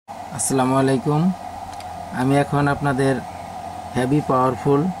আসসালামু আলাইকুম। আমি এখন আপনাদের হেভি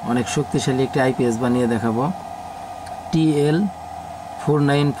পাওয়ারফুল অনেক শক্তিশালী একটি আইপিএস বানিয়ে দেখাবো।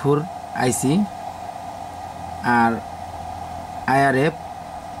 TL494 আইসি আর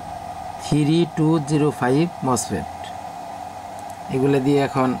IRF3205 মসফেট, এগুলো দিয়ে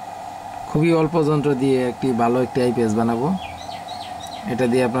এখন খুবই অল্প যন্ত্র দিয়ে একটি ভালো একটি আইপিএস বানাবো। এটা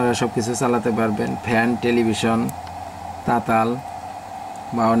দিয়ে আপনারা সব কিছু চালাতে পারবেন, ফ্যান, টেলিভিশন, তাতাল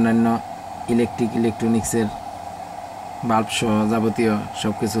বা অন্যান্য ইলেকট্রনিক্সের বাল্ব সহ যাবতীয়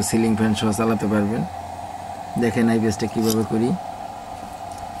সব কিছু, সিলিং ফ্যান সহ চালাতে পারবেন। দেখেন আইপিএসটা কীভাবে করি।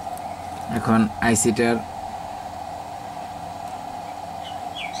 এখন আইসিটার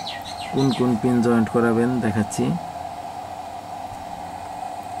কোন কোন পিন জয়েন্ট করাবেন দেখাচ্ছি।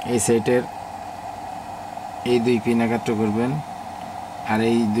 এই সাইটের এই দুই পিন একাত্র করবেন আর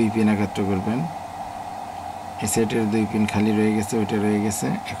এই দুই পিন একাত্র করবেন। এই সাইটের দুই পিন খালি রয়ে গেছে, ওইটা রয়ে গেছে।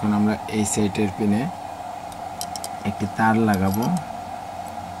 এখন আমরা এই সাইটের পিনে একটি তার লাগাবো।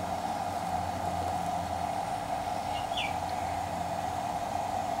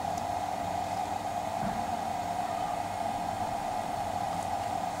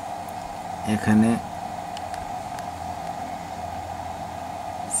 এখানে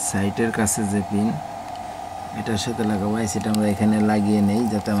সাইটের কাছে যে পিন, এটার সাথে লাগাবো। সেটা আমরা এখানে লাগিয়ে নেই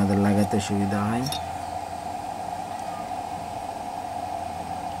যাতে আমাদের লাগাতে সুবিধা হয়।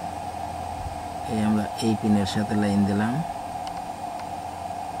 এই আমরা এই পিনের সাথে লাইন দিলাম।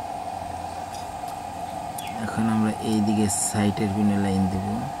 এখন আমরা এই দিকে সাইটের পিনে লাইন দেব।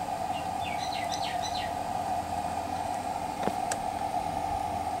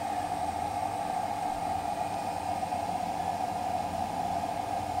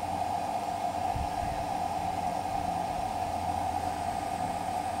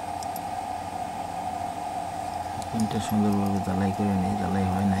 পিনটা সুন্দরভাবে জ্বালাই করে নেই, জ্বালাই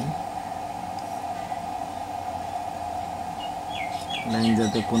হয় নাই। লাইন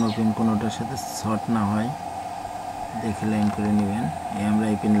যাতে কোনো পিন কোনোটার সাথে শর্ট না হয় দেখে লাইন করে নেবেন। এই আমরা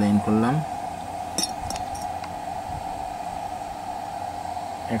এই পিন লাইন করলাম।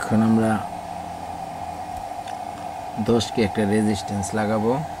 এখন আমরা 10 কে একটা রেজিস্ট্যান্স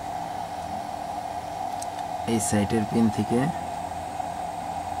লাগাবো। এই সাইটের পিন থেকে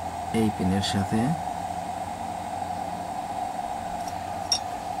এই পিনের সাথে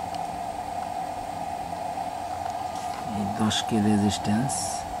এই 10 কে রেজিস্ট্যান্স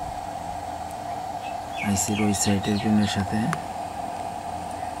আইসির ওই সাইটের পিনের সাথে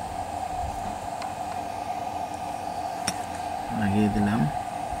লাগিয়ে দিলাম।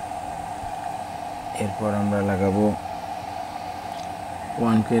 এরপর আমরা লাগাবো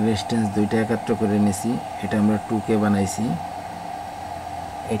 1K রেজিস্ট্যান্স, দুইটা একাত্র করে নিছি। এটা আমরা 2K বানাইছি,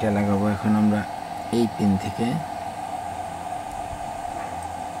 এটা লাগাবো। এখন আমরা এই পিন থেকে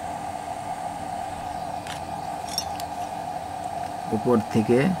উপর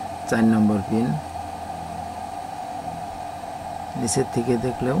থেকে 4 নম্বর পিন, নিচের থেকে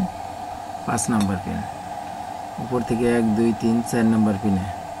দেখলেও 5 নম্বর পিন, উপর থেকে 1 2 3 4 নম্বর পিনে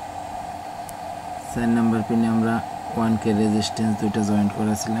 4 নম্বর পিনে আমরা 1K রেজিস্ট্যান্স দুইটা জয়েন্ট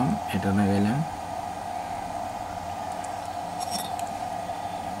করেছিলাম, এটা লাগাইলাম।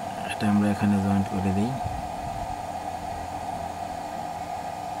 এটা আমরা এখানে জয়েন্ট করে দিই।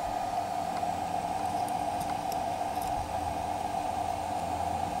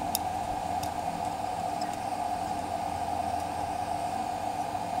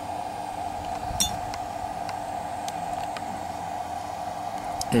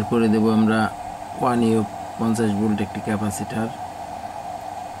 এরপরে দেব আমরা 1U 50 ভোল্ট একটি ক্যাপাসিটার।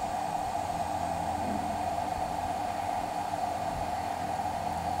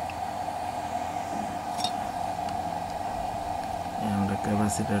 আমরা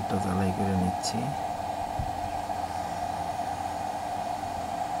ক্যাপাসিটারটা জ্বালাই করে নিচ্ছি।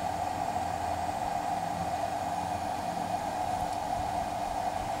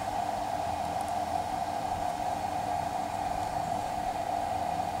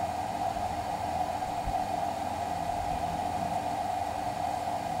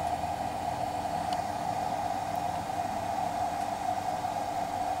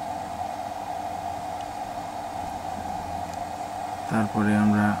 তারপরে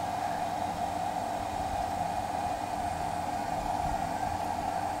আমরা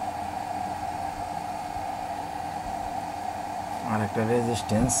আরেকটা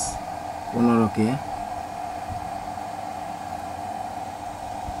রেজিস্ট্যান্স 15K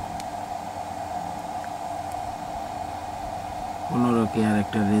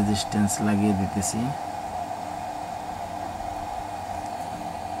আরেকটা রেজিস্ট্যান্স লাগিয়ে দিতেছি।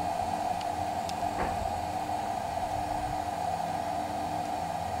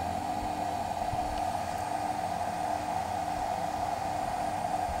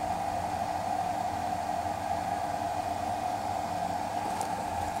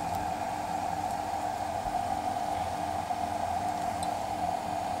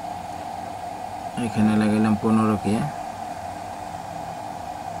 এখানে লাগাইলাম 15 কে।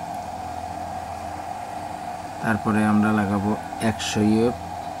 তারপরে আমরা লাগাবো 100 ইউএফ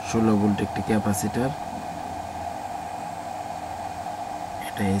 16 ভোল্ট একটি ক্যাপাসিটর।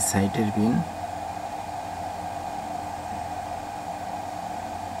 এটা এই সাইটের পিন।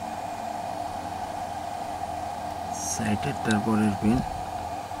 সাইটের তারপরের পিন।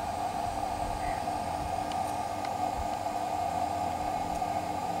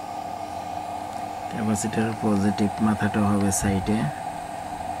 ক্যাপাসিটরের পজিটিভ মাথাটা হবে সাইটে।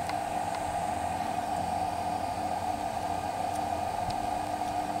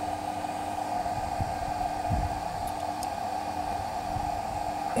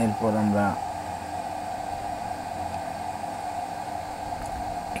 এরপর আমরা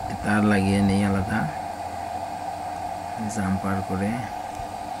একটি তার লাগিয়ে নেই আলাদা, জাম্পার করে।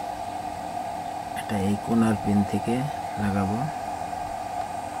 এটা এই কোনার পিন থেকে লাগাবো।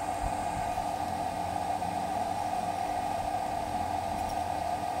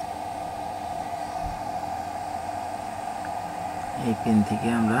 এই পিন থেকে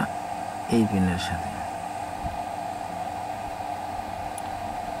আমরা এই পিনের সাথে।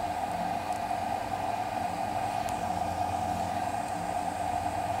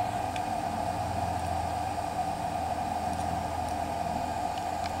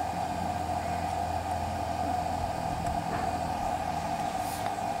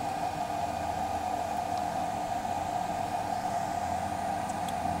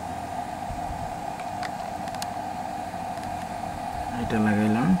 এটা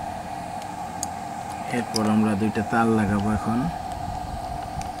লাগাইলাম। এরপর আমরা দুইটা তার লাগাবো। এখন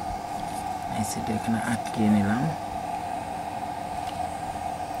এই সাইডে এখানে আটকিয়ে নিলাম।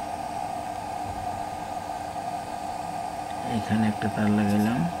 এখানে একটা তার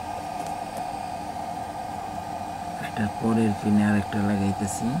লাগাইলাম। এটার পরের পিনে আরেকটা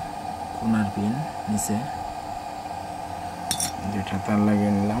লাগাইতেছি, কোনার পিন নিচে। দুইটা তার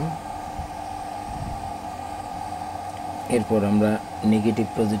লাগিয়ে নিলাম। এরপর আমরা নেগেটিভ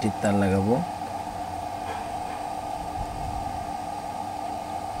পজিটিভ তার লাগাবো।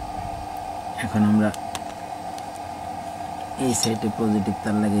 এখন আমরা এই সাইডে পজিটিভ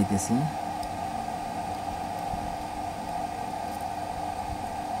তার লাগাইতেছি।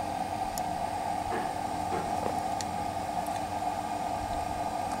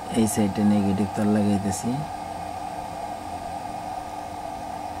 এই সাইডে নেগেটিভ তার লাগাইতেছি।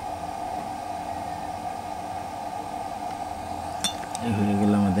 এই হয়ে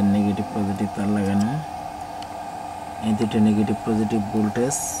গেল আমাদের নেগেটিভ পজিটিভ তার লাগানো। এই দুইটা নেগেটিভ পজিটিভ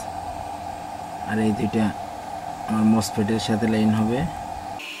ভোল্টেজ, আর এই দুইটা আমার মসফেটের সাথে লাইন হবে।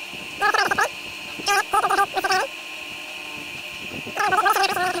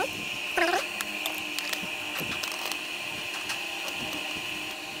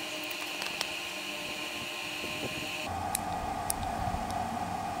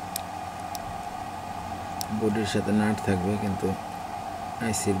 বডির সাথে নাট থাকবে, কিন্তু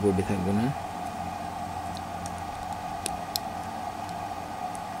আইসির বডি থাকবে না।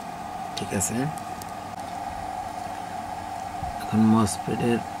 ঠিক আছে। এখন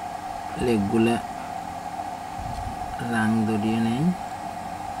মসফেটের লেগগুলা রাং ধরিয়ে নেই।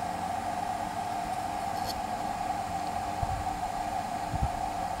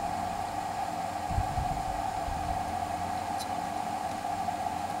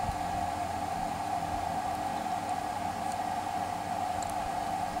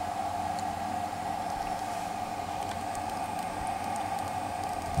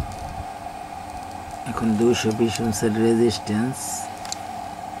 এখন 220 ওহমের রেজিস্ট্যান্স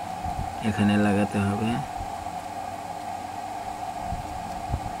এখানে লাগাতে হবে।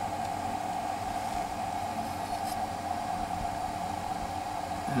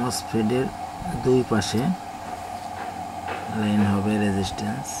 মসফেটের দুই পাশে লাইন হবে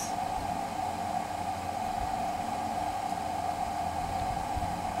রেজিস্ট্যান্স।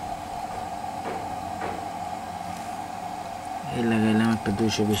 এই লাগাইলাম একটা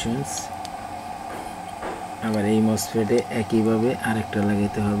 220 ওহম। আবার এই মসফেটে একইভাবে আরেকটা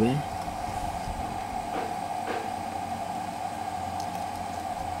লাগাইতে হবে।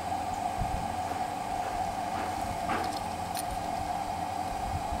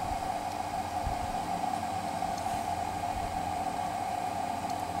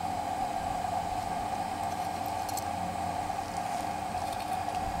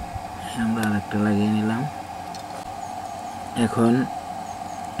 আমরা আরেকটা লাগিয়ে নিলাম। এখন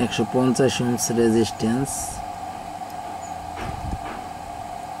 150 ওহমস রেজিস্ট্যান্স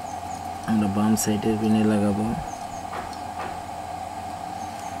আমরা বাম সাইডের পিনে লাগাবো।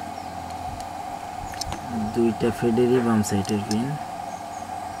 দুইটা ফেডেরই বাম সাইডের পিন।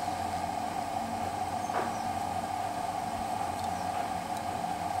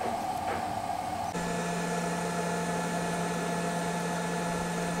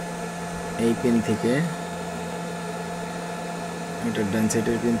 এই পিন থেকে এটার ডান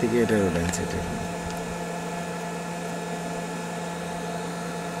সাইডের পিন থেকে এটারও ডান সাইডের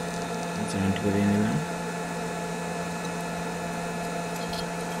জয়েন্ট করে নিলাম।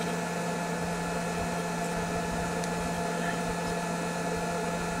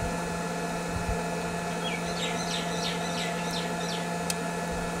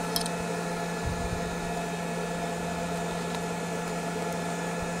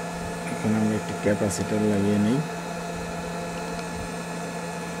 এখন আমরা একটি ক্যাপাসিটর লাগিয়ে নিই।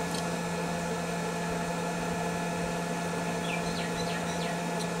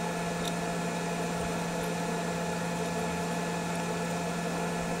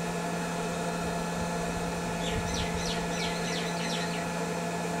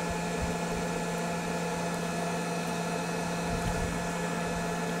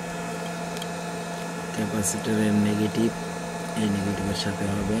 ক্যাপাসিটরের নেগেটিভ এই নেগেটিভের সাথে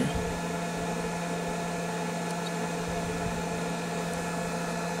হবে,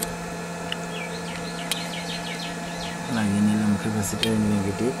 লাগিয়ে নিলাম ক্যাপাসিটরের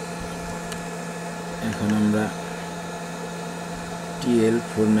নেগেটিভ। এখন আমরা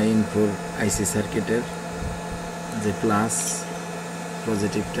TL494 আইসি সার্কিটের যে প্লাস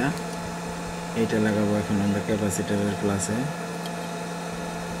পজিটিভটা এটা লাগাবো এখন আমরা ক্যাপাসিটরের প্লাসে।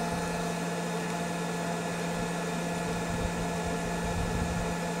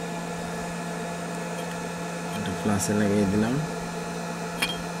 প্লাসে লাগিয়ে দিলাম।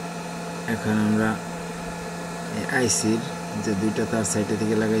 এখন আমরা এই আইসির যে দুইটা তার সাইডে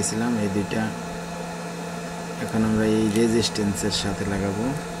থেকে লাগাইছিলাম এই দুইটা এখন আমরা এই রেজিস্ট্যান্সের সাথে লাগাবো,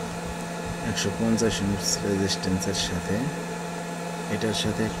 150 ওহমস রেজিস্ট্যান্সের সাথে, এটার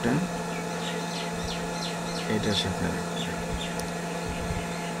সাথে একটা, এটার সাথে একটা।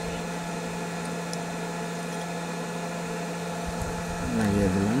 লাগিয়ে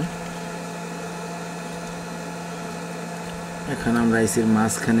দিলাম। এখন আমরা আইসির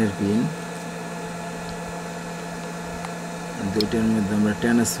মাঝখানের পিন দুইটার মধ্যে আমরা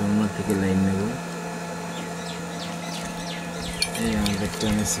ট্রান্সফরমার থেকে লাইন নেব। এই আমাদের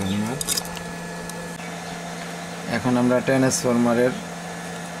ট্রান্সফরমার। এখন আমরা ট্রান্সফরমারের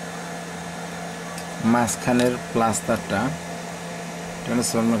মাঝখানের প্লাস তারটা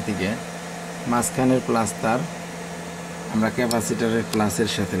ট্রান্সফরমার থেকে মাঝখানের প্লাস তার আমরা ক্যাপাসিটরের প্লাসের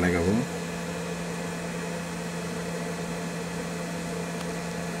সাথে লাগাবো।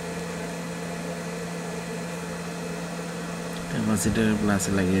 ক্যাপাসিটরের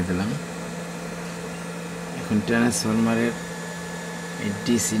প্লাসে লাগিয়ে দিলাম। এখন ট্রান্সফরমারের এই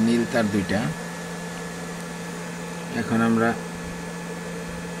ডিসি নীল তার দুইটা এখন আমরা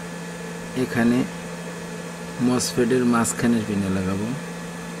এখানে মসফেটের মাঝখানের পিনে লাগাবো।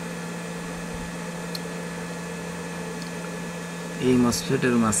 এই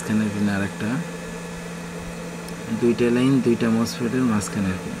মসফেটের মাঝখানের পিনে আরেকটা, দুইটা লাইন দুইটা মসফেটের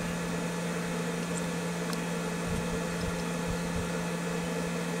মাঝখানের পিন।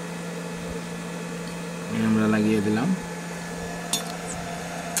 আমরা লাগিয়ে দিলাম।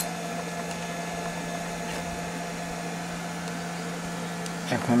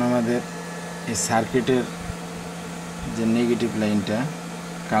 এখন আমাদের এই সার্কিটের যে নেগেটিভ লাইনটা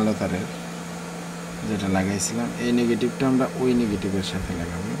কালো তারের যেটা লাগাইছিলাম এই নেগেটিভটা আমরা ওই নেগেটিভের সাথে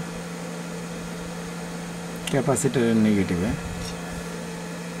লাগাবো, ক্যাপাসিটরের নেগেটিভে।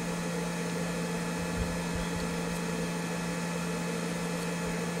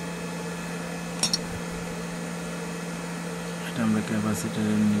 এটা আমরা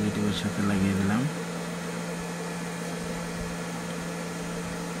ক্যাপাসিটরের নেগেটিভের সাথে লাগিয়ে দিলাম।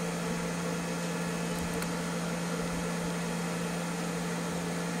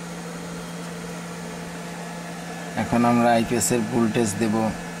 এখন আমরা আইপিএস এর ভোল্টেজ দেব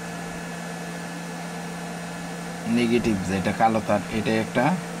নেগেটিভ, যেটা কালো তার এটা একটা,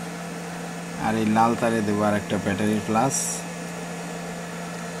 আর এই লাল তারে দেব আর একটা ব্যাটারির প্লাস,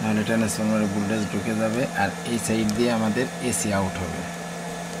 তাহলে ট্রান্সফরমারের ভোল্টেজ ঢুকে যাবে। আর এই সাইড দিয়ে আমাদের এসি আউট হবে,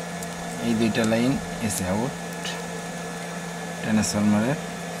 এই দুইটা লাইন এসি আউট ট্রান্সফরমারের।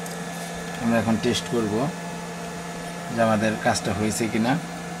 আমরা এখন টেস্ট করব যে আমাদের কাজটা হয়েছে কিনা।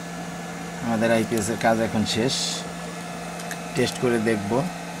 আমাদের আইপিএস এর কাজ এখন শেষ, টেস্ট করে দেখব।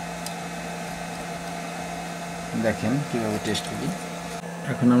 দেখেন কিভাবে টেস্ট করি।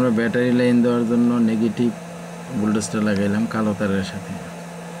 এখন আমরা ব্যাটারি লাইন দেওয়ার জন্য নেগেটিভ ভোল্টেজটা লাগাইলাম কালো তারের সাথে।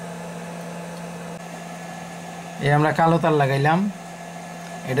 এই আমরা কালো তার লাগাইলাম,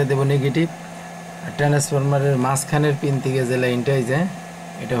 এটা দেব নেগেটিভ। আর ট্রান্সফরমারের মাঝখানের পিন থেকে যে লাইনটা এই যে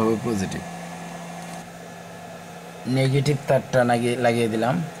এটা হবে পজিটিভ। নেগেটিভ তারটা লাগিয়ে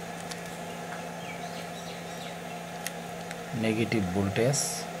দিলাম, নেগেটিভ ভোল্টেজ।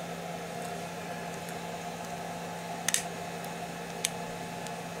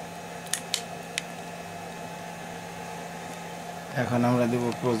 এখন আমরা দেব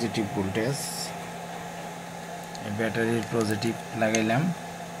পজিটিভ ভোল্টেজ। ব্যাটারির পজিটিভ লাগাইলাম,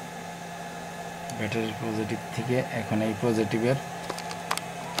 ব্যাটারির পজিটিভ থেকে এখন এই পজিটিভের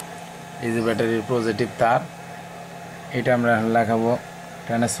এই যে ব্যাটারির পজিটিভ তার, এটা আমরা লাগাবো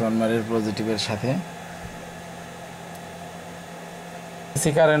ট্রান্সফরমারের পজিটিভের সাথে।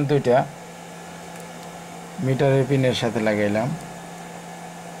 এসি কারেন্ট দুইটা মিটারের পিনের সাথে লাগাইলাম,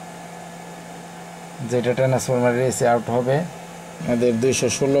 যেটা ট্রান্সফরমারের এসি আউট হবে। আমাদের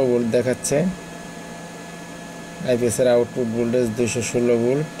 216 ভোল্ট দেখাচ্ছে, আইপিএস এর আউটপুট ভোল্টেজ 216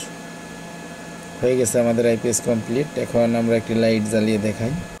 ভোল্ট হয়ে গেছে। আমাদের আইপিএস কমপ্লিট। এখন আমরা একটি লাইট জ্বালিয়ে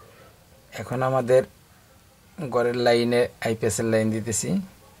দেখাই। এখন আমাদের ঘরের লাইনে আইপিএস এর লাইন দিতেছি।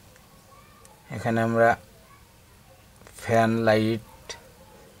 এখানে আমরা ফ্যান লাইট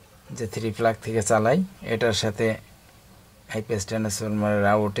যে 3 প্লাগ থেকে চালাই, এটার সাথে আইপিএস ট্রান্সফরমারের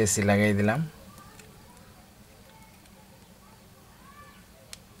আউট এসি লাগাই দিলাম।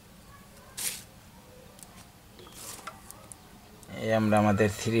 এই আমরা আমাদের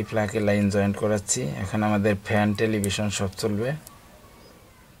 3 প্লাগে লাইন জয়েন্ট করাচ্ছি। এখন আমাদের ফ্যান টেলিভিশন সব চলবে।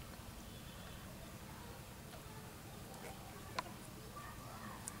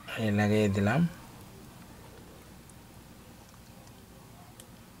 এই লাগিয়ে দিলাম।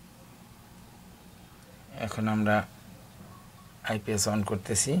 এখন আমরা আইপিএস অন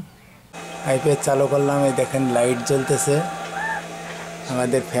করতেছি। আইপিএস চালু করলাম, এই দেখেন লাইট জ্বলতেছে,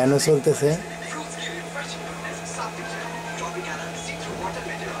 আমাদের ফ্যানও চলতেছে,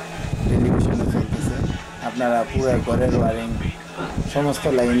 টেলিভিশনও চলতেছে। আপনারা পুরো ঘরের ওয়ারিং সমস্ত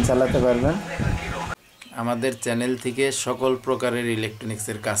লাইন চালাতে পারবেন। আমাদের চ্যানেল থেকে সকল প্রকারের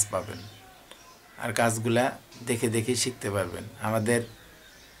ইলেকট্রনিক্সের কাজ পাবেন, আর কাজগুলা দেখে দেখে শিখতে পারবেন। আমাদের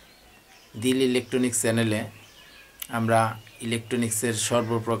দিল ইলেকট্রনিক্স চ্যানেলে আমরা ইলেকট্রনিক্সের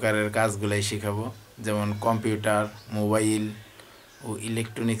সর্বপ্রকারের কাজগুলাই শেখাবো, যেমন কম্পিউটার, মোবাইল ও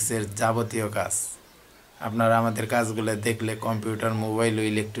ইলেকট্রনিক্সের যাবতীয় কাজ। আপনারা আমাদের কাজগুলো দেখলে কম্পিউটার, মোবাইল ও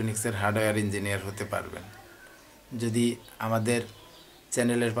ইলেকট্রনিক্সের হার্ডওয়্যার ইঞ্জিনিয়ার হতে পারবেন। যদি আমাদের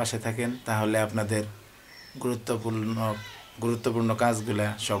চ্যানেলের পাশে থাকেন তাহলে আপনাদের গুরুত্বপূর্ণ কাজগুলো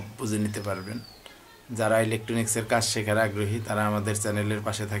সব বুঝে নিতে পারবেন। যারা ইলেকট্রনিক্সের কাজ শেখার আগ্রহী তারা আমাদের চ্যানেলের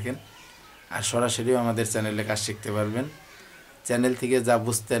পাশে থাকেন, আর সরাসরিও আমাদের চ্যানেলে কাজ শিখতে পারবেন। চ্যানেল থেকে যা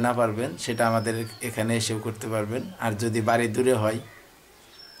বুঝতে না পারবেন সেটা আমাদের এখানে এসেও করতে পারবেন। আর যদি বাড়ি দূরে হয়,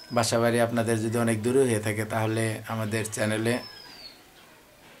 বাসা বাড়ি আপনাদের যদি অনেক দূরে হয়ে থাকে, তাহলে আমাদের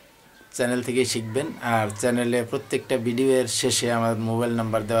চ্যানেল থেকেই শিখবেন। আর চ্যানেলে প্রত্যেকটা ভিডিওর শেষে আমার মোবাইল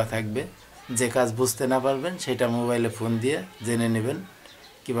নাম্বার দেওয়া থাকবে। যে কাজ বুঝতে না পারবেন সেটা মোবাইলে ফোন দিয়ে জেনে নেবেন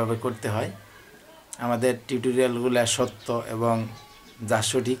কিভাবে করতে হয়। আমাদের টিউটোরিয়ালগুলো সত্য এবং যা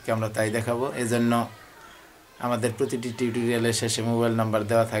সঠিক আমরা তাই দেখাবো। এজন্য আমাদের প্রতিটি টিউটোরিয়ালের শেষে মোবাইল নাম্বার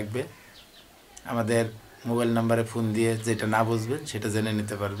দেওয়া থাকবে। আমাদের মোবাইল নাম্বারে ফোন দিয়ে যেটা না বুঝবেন সেটা জেনে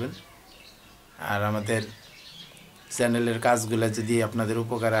নিতে পারবেন। আর আমাদের চ্যানেলের কাজগুলো যদি আপনাদের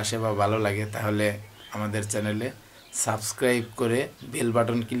উপকার আসে বা ভালো লাগে, তাহলে আমাদের চ্যানেলে সাবস্ক্রাইব করে বেল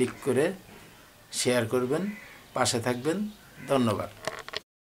বাটন ক্লিক করে শেয়ার করবেন, পাশে থাকবেন। ধন্যবাদ।